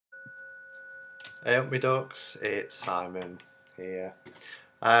Hey up me ducks, it's Simon here.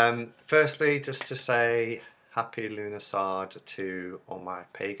 Firstly, just to say happy Lunasad to all my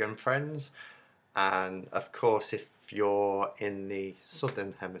pagan friends, and of course if you're in the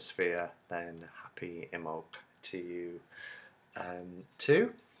southern hemisphere then happy Imbolc to you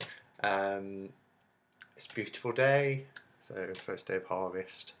too. It's a beautiful day, so first day of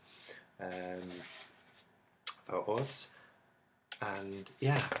harvest for us, and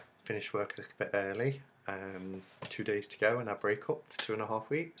yeah, finished work a little bit early. 2 days to go and I break up for 2.5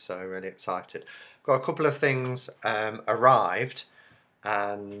 weeks, so really excited. Got a couple of things arrived,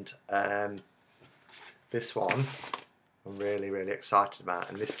 and this one I'm really excited about,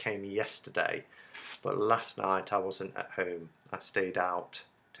 and this came yesterday, but last night I wasn't at home. I stayed out.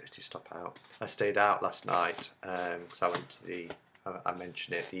 Dirty stop out. I stayed out last night because I went to I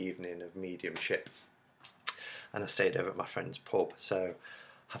mentioned it, the evening of mediumship, and I stayed over at my friend's pub, so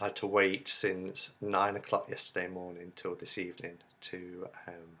I've had to wait since 9 o'clock yesterday morning till this evening to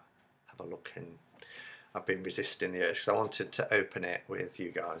have a look, and I've been resisting the urge because I wanted to open it with you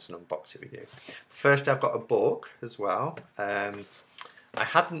guys and unbox it with you. First, I've got a book as well. I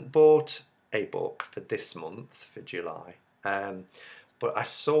hadn't bought a book for this month, for July, but I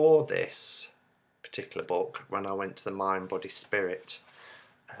saw this particular book when I went to the Mind, Body, Spirit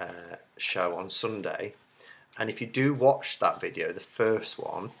show on Sunday. And if you do watch that video, the first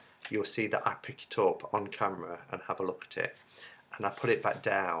one, you'll see that I pick it up on camera and have a look at it. And I put it back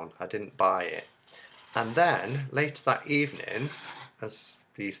down. I didn't buy it. And then later that evening, as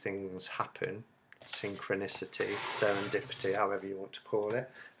these things happen, synchronicity, serendipity, however you want to call it,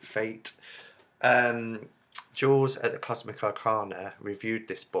 fate, Jules at the Cosmic Arcana reviewed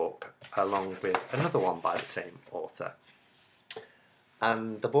this book along with another one by the same author.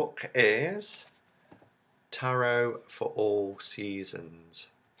 And the book is Tarot for All Seasons,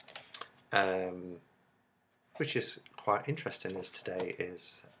 which is quite interesting as today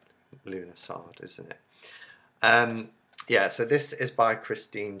is Lunasad, isn't it? Yeah, so this is by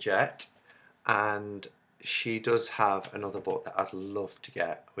Christine Jette, and she does have another book that I'd love to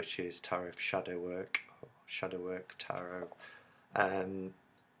get, which is Tarot for Shadow Work, or Shadow Work Tarot,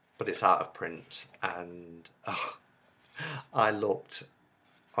 but it's out of print, and I looked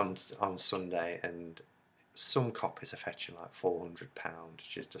on Sunday and some copies are fetching like £400,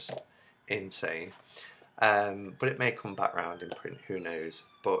 which is just insane. But it may come back round in print, who knows.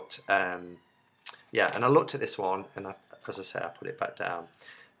 But yeah, and I looked at this one, and as I say, I put it back down.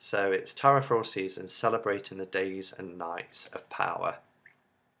 So it's Tarot for All Seasons, celebrating the days and nights of power.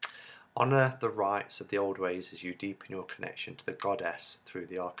 Honour the rights of the old ways as you deepen your connection to the goddess through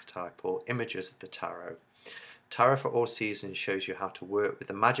the archetypal images of the tarot. Tarot for All Seasons shows you how to work with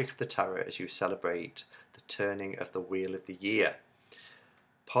the magic of the tarot as you celebrate the turning of the wheel of the year.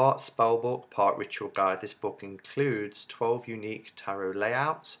 Part spellbook, part ritual guide, this book includes 12 unique tarot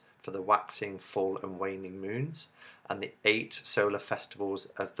layouts for the waxing, full and waning moons and the 8 solar festivals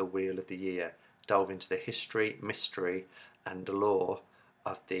of the wheel of the year. Delve into the history, mystery and lore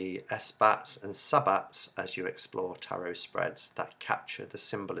of the Esbats and Sabbats as you explore tarot spreads that capture the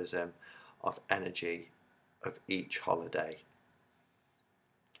symbolism of energy of each holiday.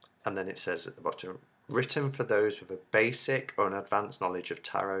 And then it says at the bottom, written for those with a basic or an advanced knowledge of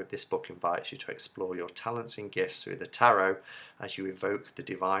tarot, this book invites you to explore your talents and gifts through the tarot as you evoke the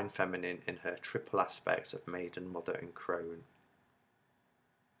divine feminine in her triple aspects of maiden, mother and crone.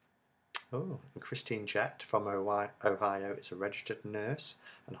 Oh, and Christine Jette from Ohio is a registered nurse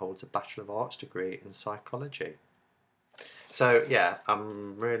and holds a Bachelor of Arts degree in psychology. So yeah,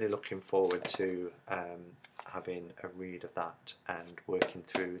 I'm really looking forward to having a read of that and working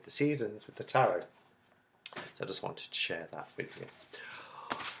through the seasons with the tarot. So I just wanted to share that with you.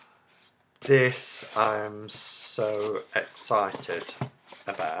 This I'm so excited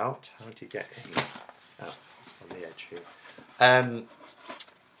about. How do you get in? Oh, on the edge here.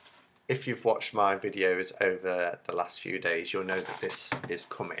 If you've watched my videos over the last few days, you'll know that this is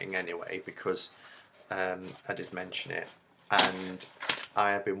coming anyway, because I did mention it. And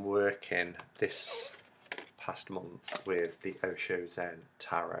I have been working this past month with the Osho Zen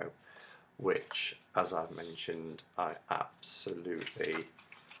Tarot, which, as I've mentioned, I absolutely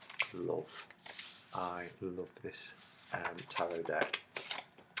love. I love this tarot deck.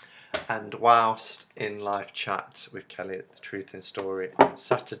 And whilst in live chat with Kelly at The Truth in Story on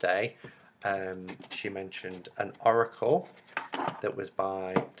Saturday, she mentioned an oracle that was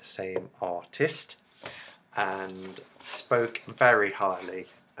by the same artist and spoke very highly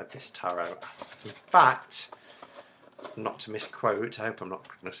of this tarot. In fact, not to misquote, I hope I'm not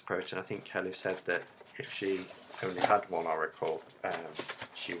misquoting, I think Kelly said that if she only had one oracle,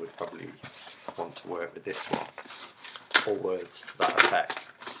 she would probably want to work with this one, or words to that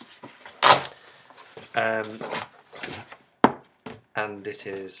effect. And it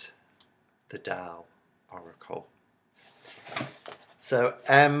is the Tao Oracle. So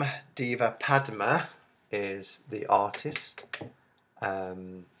Ma Deva Padma is the artist,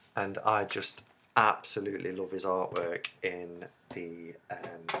 and I just absolutely love his artwork in the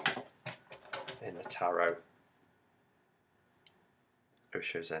tarot,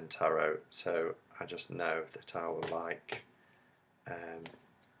 Osho Zen Tarot. So I just know that I will like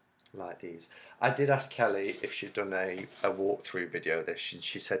these. I did ask Kelly if she'd done a walkthrough video of this.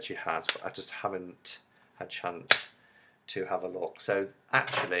 She said she has, but I just haven't had a chance to have a look. So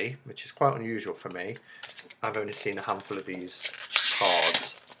actually, which is quite unusual for me, I've only seen a handful of these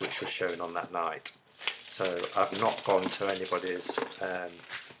cards which were shown on that night. So I've not gone to anybody's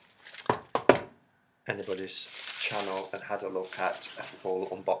channel and had a look at a full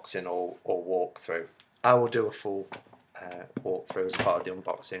unboxing or walkthrough. I will do a full walkthrough as part of the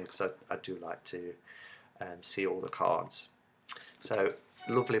unboxing, because I do like to see all the cards. So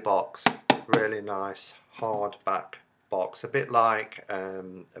lovely box, really nice hardback box, a bit like a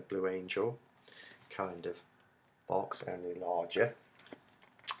Blue Angel kind of box, only larger.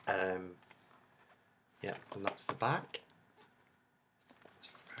 Yeah, and that's the back. It's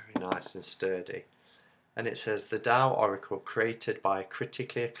very nice and sturdy. And it says, the Tao Oracle, created by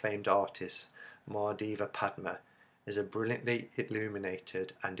critically acclaimed artist Ma Deva Padma, is a brilliantly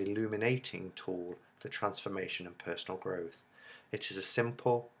illuminated and illuminating tool for transformation and personal growth. It is a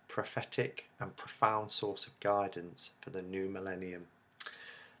simple, prophetic and profound source of guidance for the new millennium.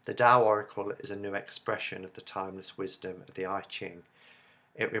 The Tao Oracle is a new expression of the timeless wisdom of the I Ching.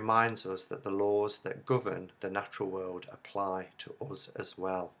 It reminds us that the laws that govern the natural world apply to us as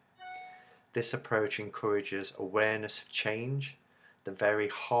well. This approach encourages awareness of change, the very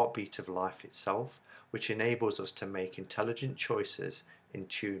heartbeat of life itself, which enables us to make intelligent choices in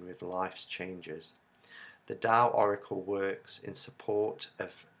tune with life's changes. The Tao Oracle works in support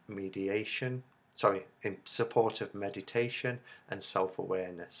of meditation and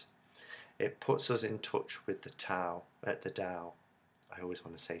self-awareness. It puts us in touch with the Tao. I always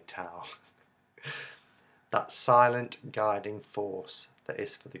want to say Tao. That silent guiding force that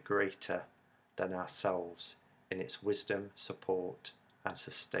is for the greater than ourselves in its wisdom, support and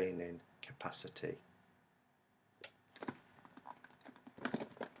sustaining capacity.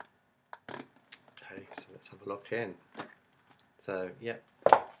 Okay, so let's have a look in. So yeah,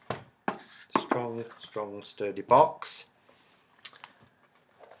 strong sturdy box.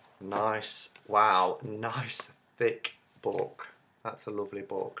 Nice, wow, nice thick book. That's a lovely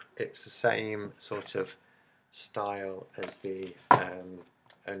book. It's the same sort of style as the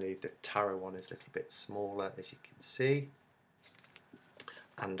only the tarot one is a little bit smaller, as you can see,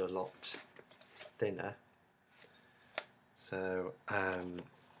 and a lot thinner. So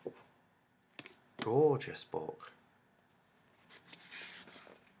gorgeous book.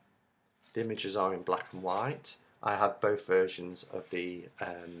 The images are in black and white. I have both versions of the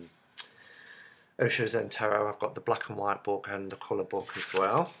Osho Zen Tarot. I've got the black and white book and the colour book as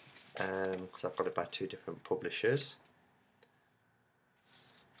well, because I've got it by two different publishers.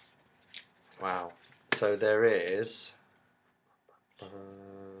 Wow, so there is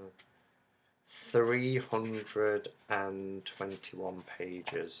 321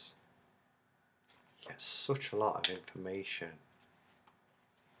 pages. You get such a lot of information.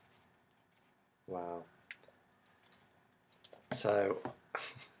 Wow. So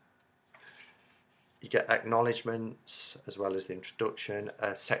you get acknowledgements as well as the introduction,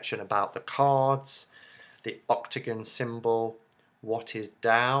 a section about the cards, the octagon symbol, what is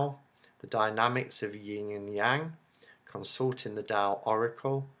Tao, the dynamics of yin and yang, consulting the Tao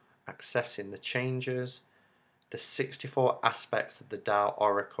Oracle, accessing the changes, the 64 aspects of the Tao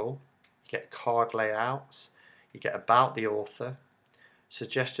Oracle. You get card layouts, you get about the author,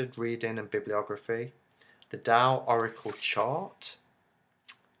 suggested reading and bibliography, the Tao Oracle chart,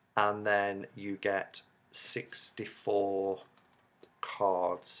 and then you get 64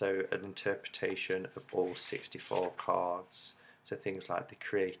 cards, so an interpretation of all 64 cards. So things like the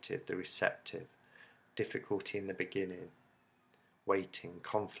creative, the receptive, difficulty in the beginning, waiting,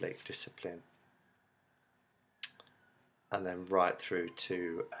 conflict, discipline, and then right through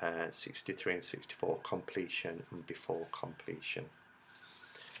to 63 and 64, completion and before completion.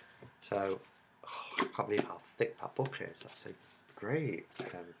 So I can't believe how thick that book is. That's a great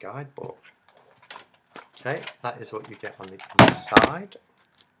guidebook. Okay, that is what you get on the inside.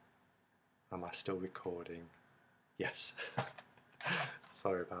 Am I still recording? Yes.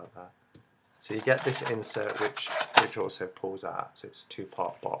 Sorry about that. So you get this insert which also pulls out. So it's a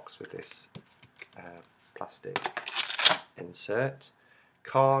two-part box with this plastic insert.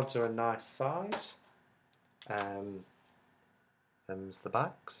 Cards are a nice size. Them's the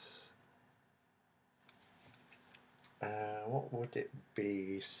backs. What would it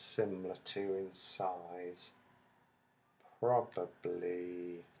be similar to in size?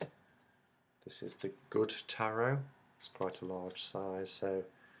 Probably, this is the Good Tarot. It's quite a large size, so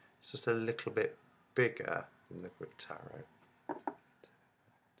it's just a little bit bigger than the Good Tarot.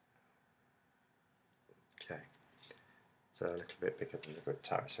 Okay, so a little bit bigger than the Good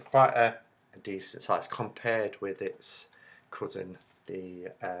Tarot. So quite a decent size compared with its cousin,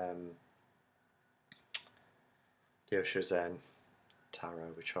 the Osho Zen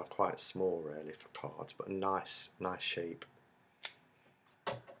Tarot, which are quite small really for cards, but a nice shape.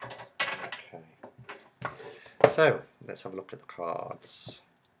 Okay, so let's have a look at the cards.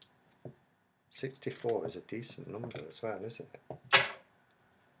 64 is a decent number as well, isn't it?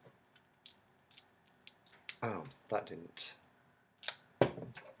 Oh, that didn't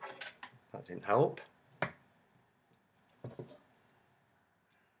help.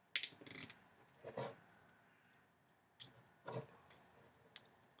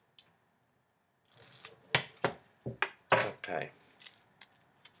 Okay.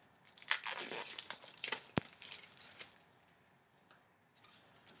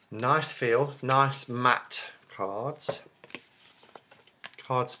 Nice feel, nice matte cards.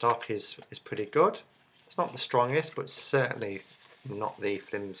 Cardstock is pretty good. It's not the strongest, but certainly not the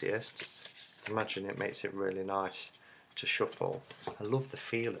flimsiest. I imagine it makes it really nice to shuffle. I love the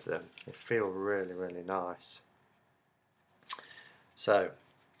feel of them. They feel really, really nice. So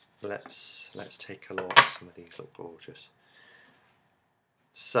let's take a look. Some of these look gorgeous.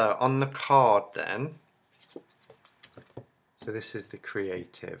 So on the card then, so this is the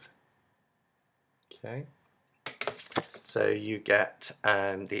creative. Okay. So you get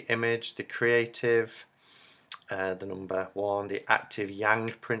the image, the creative, the number 1, the active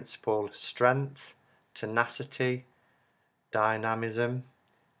yang principle, strength, tenacity, dynamism,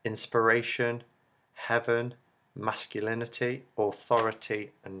 inspiration, heaven, masculinity,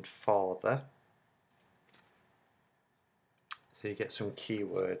 authority, and father. So you get some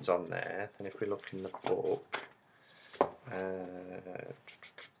keywords on there. And if we look in the book,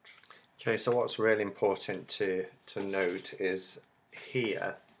 okay, so what's really important to note is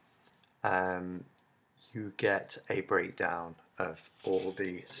here you get a breakdown of all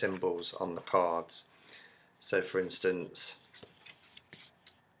the symbols on the cards. So for instance, the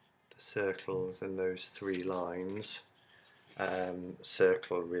circles and those 3 lines,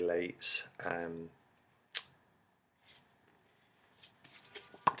 circle relates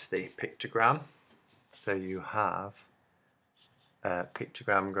to the pictogram. So you have a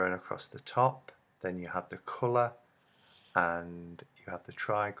pictogram going across the top, then you have the colour, and you have the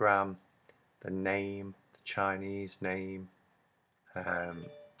trigram, the name, the Chinese name,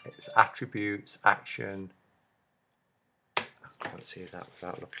 its attributes, action. I can't see that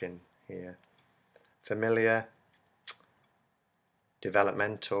without looking here. Familiar,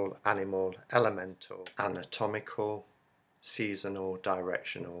 developmental, animal, elemental, anatomical, seasonal,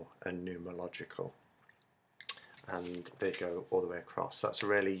 directional, and numerological. And they go all the way across. That's a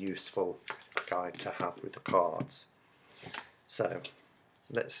really useful guide to have with the cards. So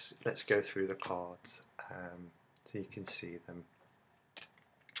let's go through the cards so you can see them.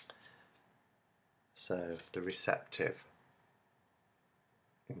 So the receptive,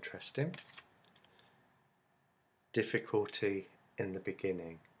 interesting. Difficulty in the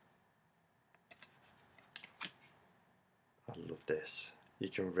beginning. I love this. You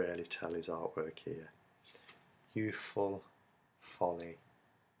can really tell his artwork here. Youthful folly.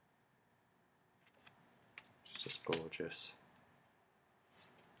 It's just gorgeous.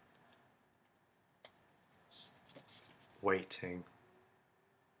 Waiting.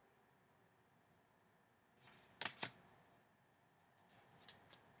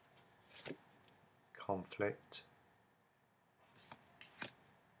 Conflict.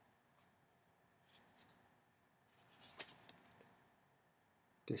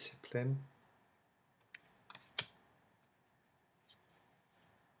 Discipline.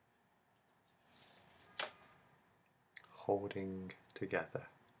 Holding together.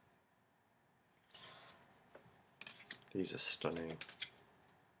 These are stunning.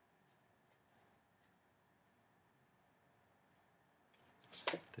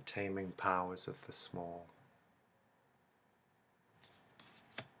 The taming powers of the small.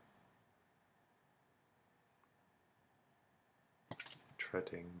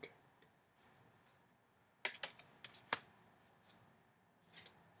 Treading.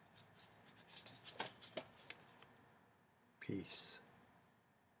 Peace.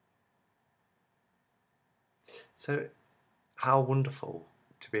 So how wonderful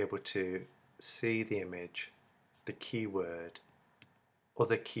to be able to see the image, the keyword,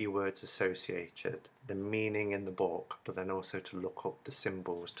 other keywords associated, the meaning in the book, but then also to look up the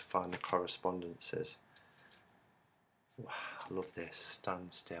symbols to find the correspondences. Wow, I love this. Stand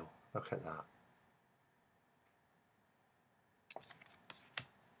still. Look at that.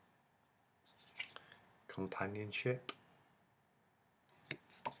 Companionship.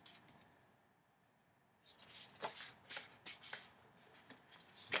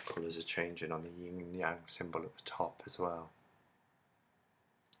 Colours are changing on the yin and yang symbol at the top as well.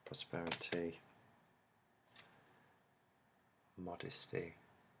 Prosperity. Modesty.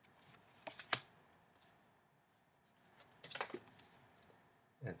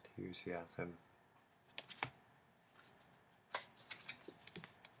 Enthusiasm.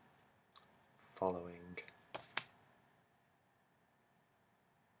 Following.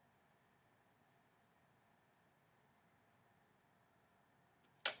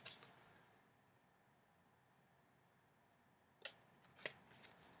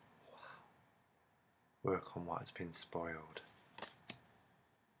 Work on what has been spoiled.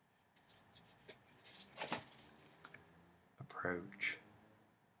 Approach.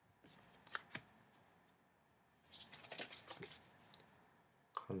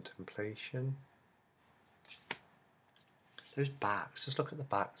 Contemplation. Those backs, just look at the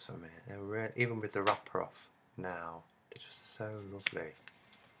backs for a minute. They're really, even with the wrapper off now, they're just so lovely.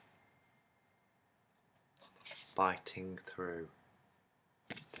 Biting through.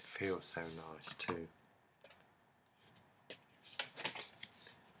 They feel so nice too.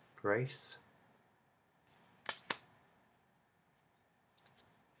 Grace.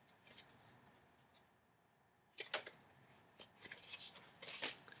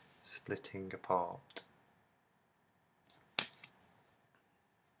 Splitting apart.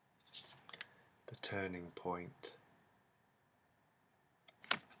 The turning point.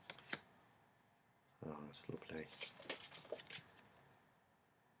 Oh, that's lovely.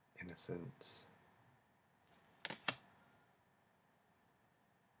 Innocence.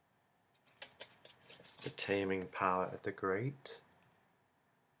 The taming power of the great.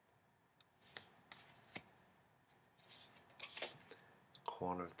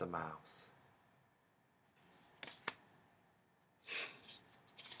 Corner of the mouth.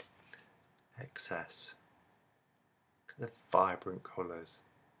 Excess. Look at the vibrant colours.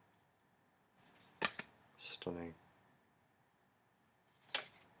 Stunning.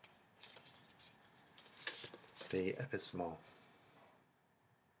 The abysmal.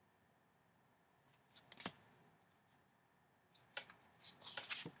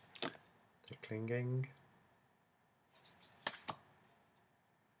 The clinging.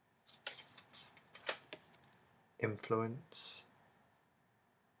 Influence.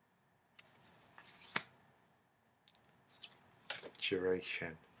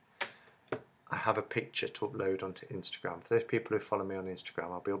 Duration. I have a picture to upload onto Instagram. For those people who follow me on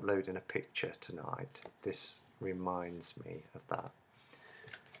Instagram, I'll be uploading a picture tonight. This reminds me of that.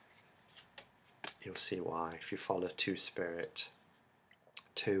 You'll see why if you follow 2spirit,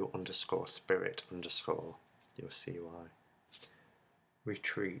 2_spirit_, you'll see why.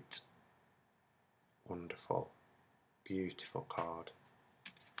 Retreat. Wonderful. Beautiful card.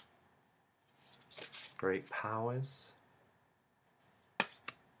 Great powers.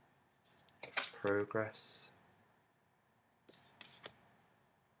 Progress.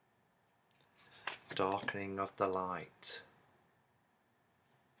 Darkening of the light.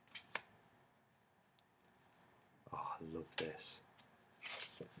 Oh, I love this.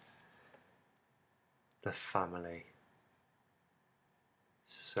 The family.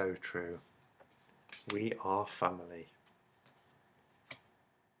 So true. We are family.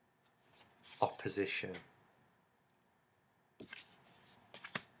 Opposition.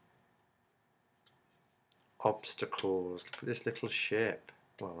 Obstacles. Look at this little ship.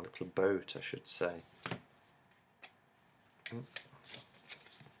 Well, a little boat, I should say.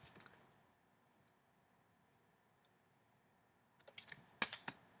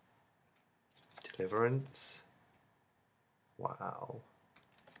 Deliverance. Wow.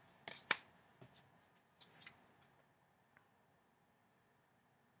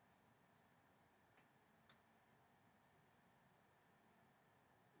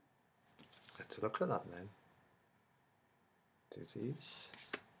 Let's look at that then. Disease.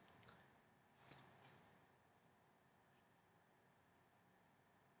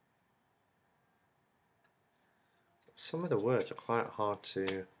 Some of the words are quite hard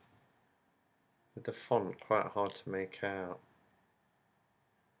to, with the font, quite hard to make out.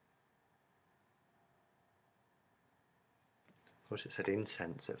 I thought it said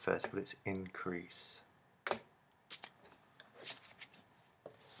incense at first, but it's increase.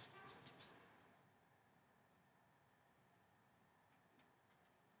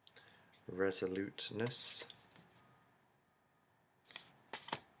 resoluteness,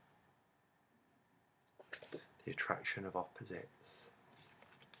 the attraction of opposites,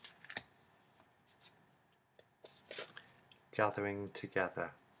 gathering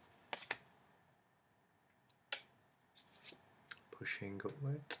together, pushing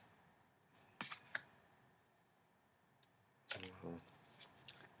upward,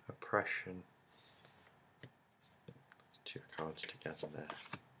 oppression. Two cards together there.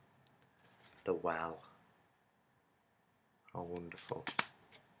 The well. How wonderful.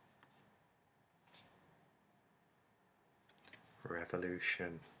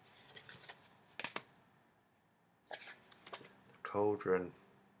 Revolution. The cauldron.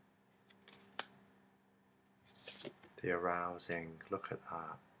 The arousing. Look at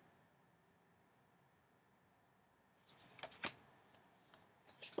that.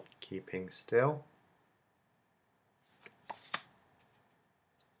 Keeping still.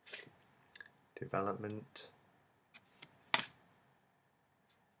 Development.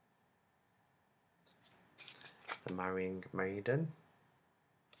 The marrying maiden.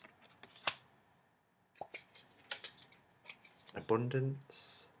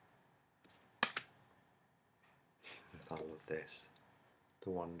 Abundance. I love this. The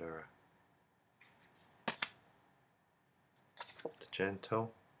wanderer. The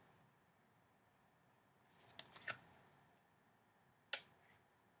gentle.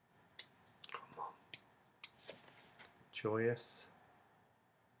 Joyous.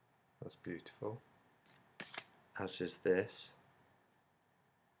 That's beautiful. As is this.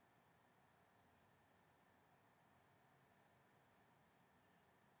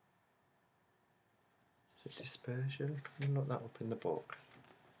 Is it dispersion? Can you look that up in the book?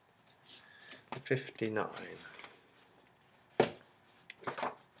 59.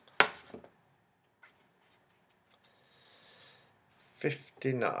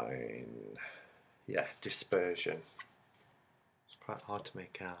 Yeah, dispersion. Quite hard to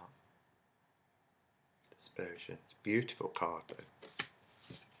make out. Dispersion. It's a beautiful card though.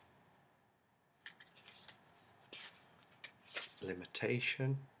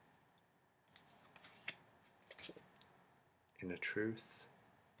 Limitation. Inner truth.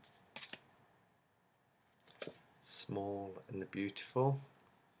 Small and the beautiful.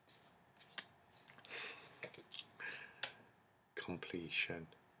 Completion.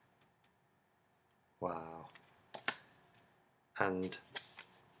 Wow. And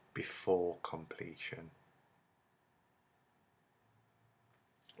before completion.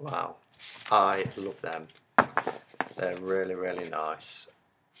 Wow, I love them. They're really, really nice.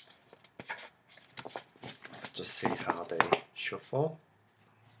 Let's just see how they shuffle.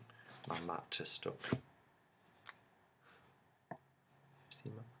 My mat just stuck. See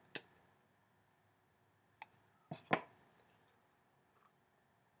my mat?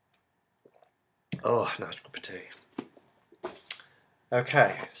 Oh, nice cup of tea.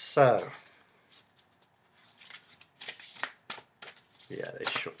 Okay, so yeah, they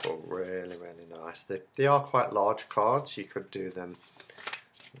shuffle really, really nice. They are quite large cards. You could do them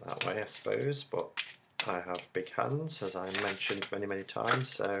that way, I suppose, but I have big hands, as I mentioned many, many times,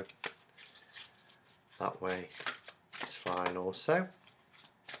 so that way it's fine also.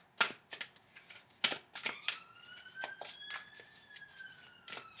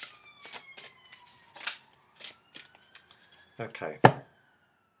 Okay,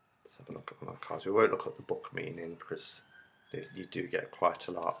 let's have a look at my cards. We won't look at the book meaning because you do get quite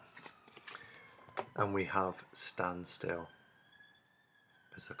a lot. And we have standstill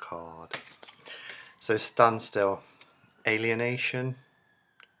as a card. So standstill, alienation,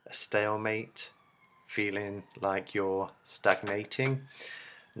 a stalemate, feeling like you're stagnating,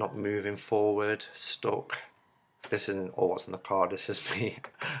 not moving forward, stuck. This isn't all what's on the card, this is me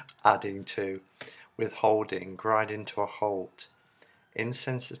adding to. Withholding, grinding to a halt,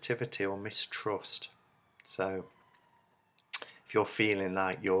 insensitivity or mistrust. So if you're feeling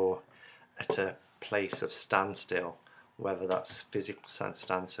like you're at a place of standstill, whether that's physical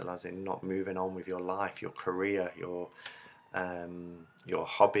standstill as in not moving on with your life, your career, your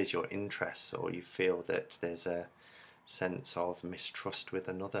hobbies, your interests, or you feel that there's a sense of mistrust with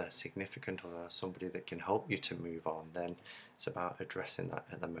another significant other, somebody that can help you to move on, then it's about addressing that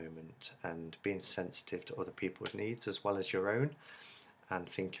at the moment and being sensitive to other people's needs as well as your own, and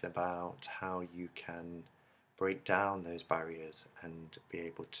thinking about how you can break down those barriers and be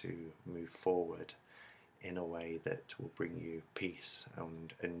able to move forward in a way that will bring you peace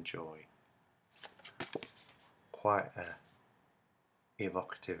and joy. Quite a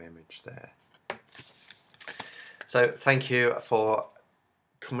evocative image there. So thank you for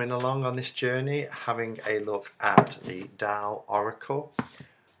coming along on this journey, having a look at the Tao Oracle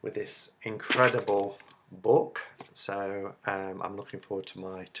with this incredible book. So I'm looking forward to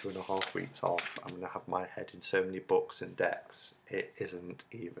my 2.5 weeks off. I'm going to have my head in so many books and decks. It isn't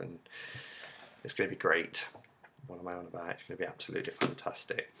even, it's going to be great. What am I on about? It's going to be absolutely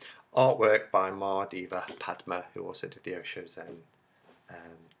fantastic. Artwork by Ma Deva Padma, who also did the Osho Zen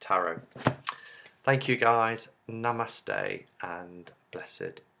Tarot. Thank you guys. Namaste and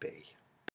blessed be.